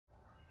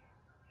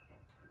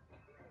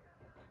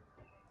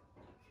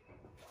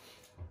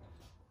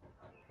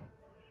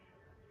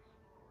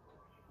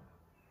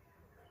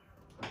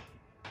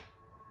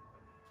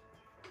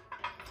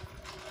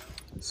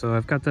So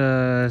I've got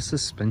the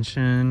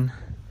suspension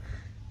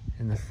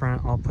in the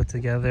front all put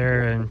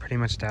together and pretty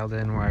much dialed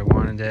in where I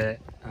wanted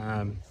it.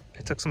 I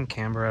took some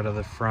camber out of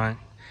the front.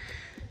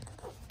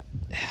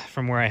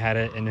 From where I had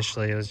it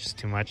initially, it was just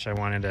too much. I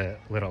wanted a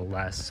little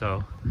less.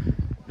 So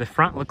the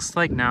front looks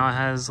like now it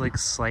has like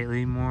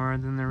slightly more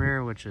than the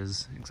rear, which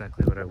is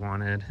exactly what I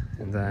wanted.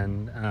 And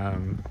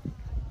then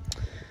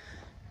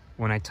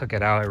when I took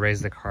it out, it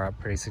raised the car up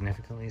pretty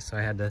significantly, so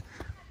I had to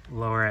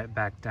lower it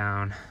back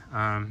down.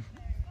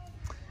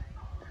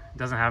 It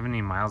doesn't have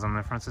any miles on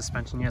the front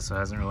suspension yet, so it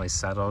hasn't really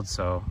settled,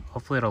 so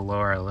hopefully it'll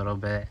lower a little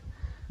bit.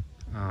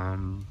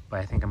 But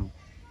I think I'm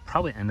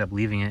probably end up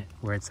leaving it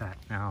where it's at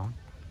now.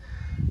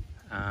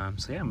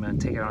 So yeah, I'm gonna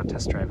take it on a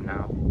test drive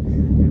now.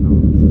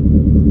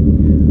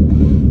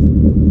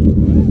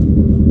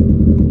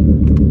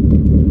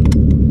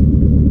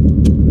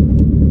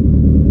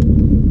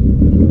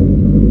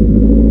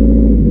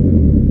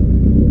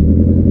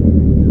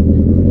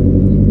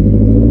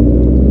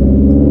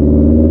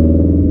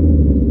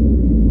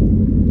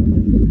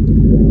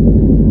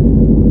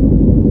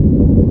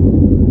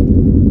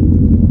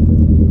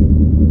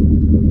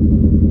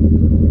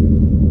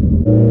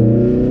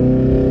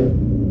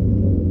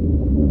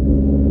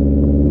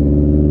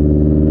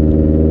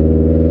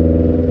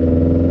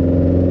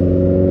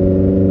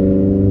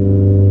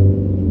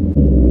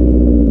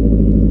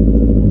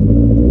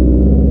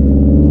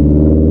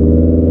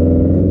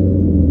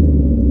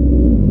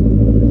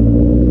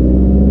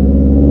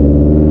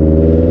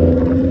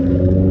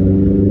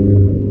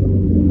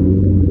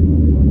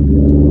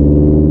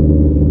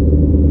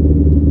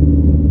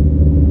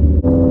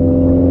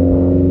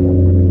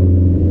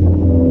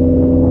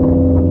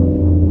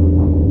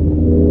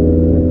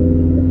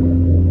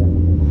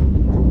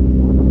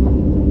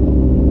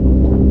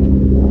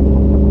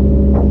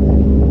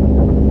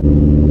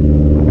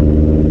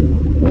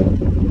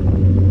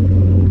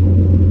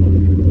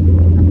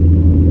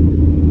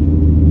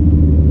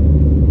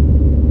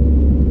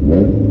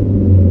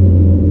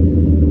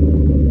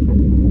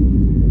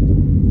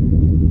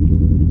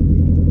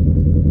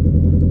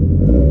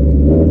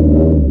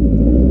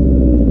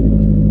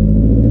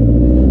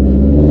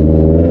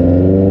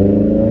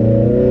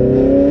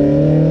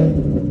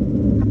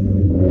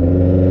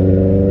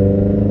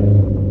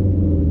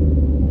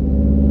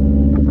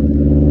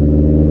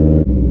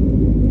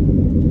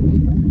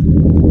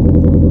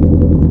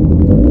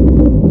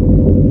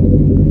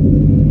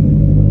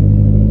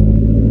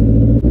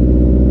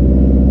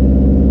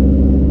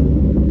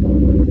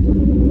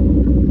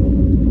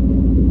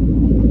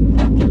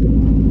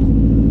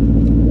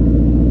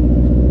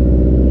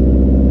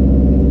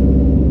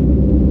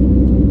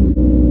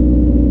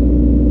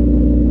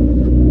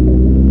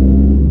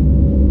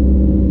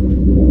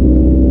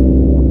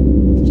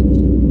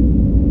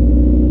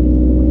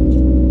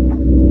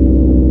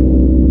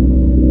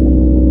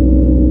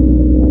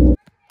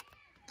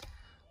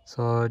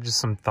 So just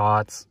some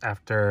thoughts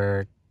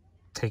after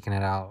taking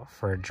it out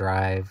for a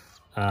drive.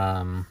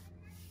 The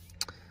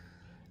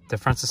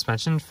front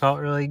suspension felt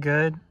really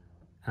good.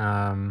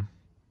 Felt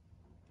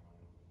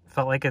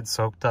like it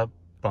soaked up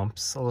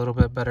bumps a little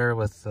bit better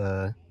with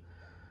the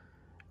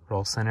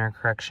roll center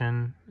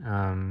correction.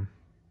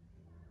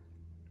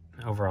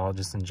 Overall,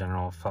 just in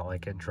general, felt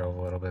like it drove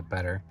a little bit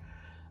better.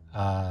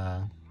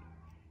 I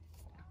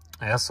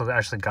also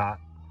actually felt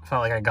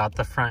like I got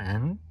the front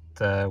end.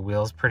 The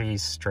wheel's pretty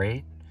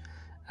straight.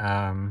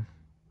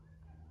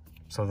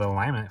 So the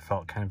alignment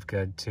felt kind of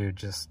good too,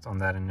 just on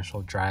that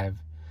initial drive.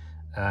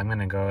 I'm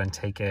gonna go and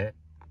take it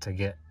to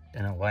get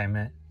in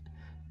alignment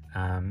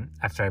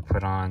after I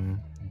put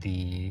on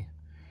the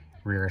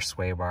rear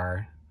sway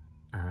bar.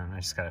 I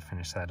just gotta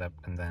finish that up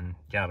and then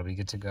yeah, it'll be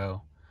good to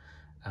go.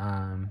 So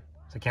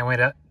I can't wait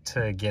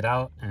to get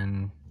out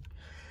and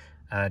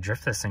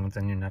drift this thing with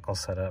the new knuckle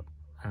setup.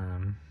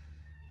 I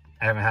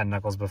haven't had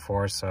knuckles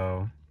before,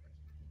 so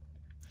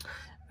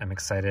I'm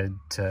excited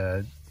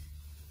to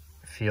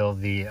feel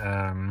the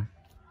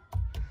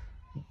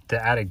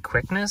added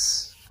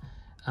quickness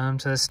to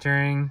the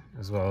steering,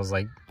 as well as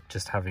like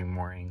just having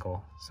more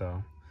angle.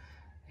 So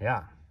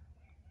yeah,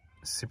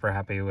 super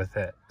happy with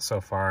it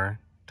so far,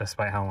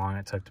 despite how long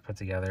it took to put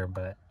together.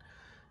 But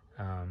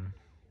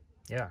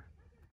yeah.